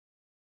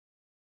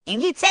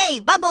Angie Tsai,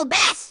 bubble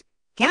bass.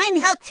 Kein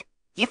hooked.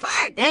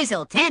 Jafar,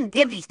 diesel, 10,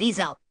 Devious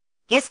diesel.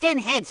 Gestin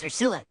heads,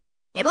 Ursula.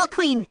 Ibel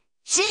queen,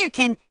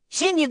 Shirkin,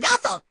 Shin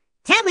Yugothel.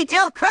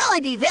 Tamito,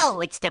 Krolladiville,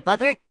 which the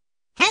other.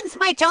 Hence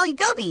my jolly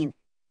gobeen.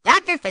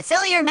 Dr.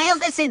 Facilier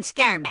mailed us in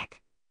Scarmack.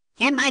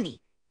 Ken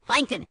Mighty,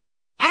 Plankton,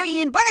 Harry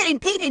and Bird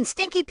and Pete and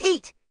Stinky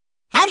Pete.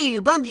 How do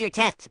you bump your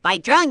tests? By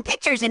drawing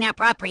pictures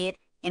inappropriate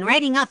and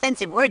writing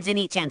offensive words in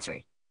each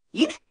answer.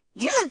 You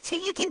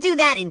can do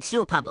that in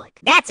school public.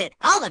 That's it.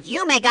 All of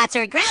you megots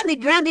are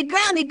grounded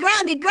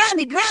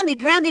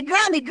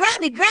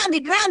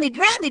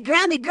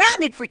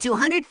for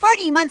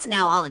 240 months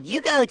now. All of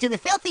you go to the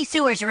filthy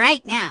sewers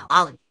right now.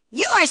 All of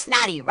you are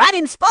snotty,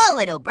 rotten, spoiled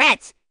little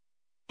brats.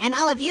 And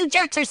all of you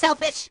jerks are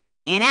selfish.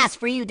 And as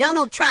for you,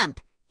 Donald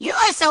Trump, you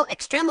are so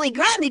extremely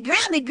grounded for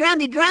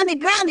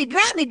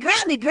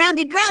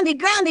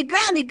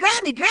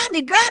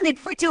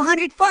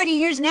 240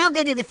 years now.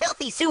 Go to the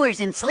filthy sewers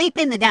and sleep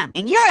in the dump.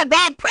 And you're a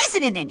bad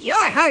president, and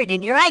you're hard,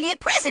 and you're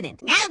idiot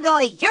president. Now go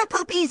eat your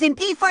poopies and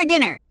pee for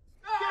dinner.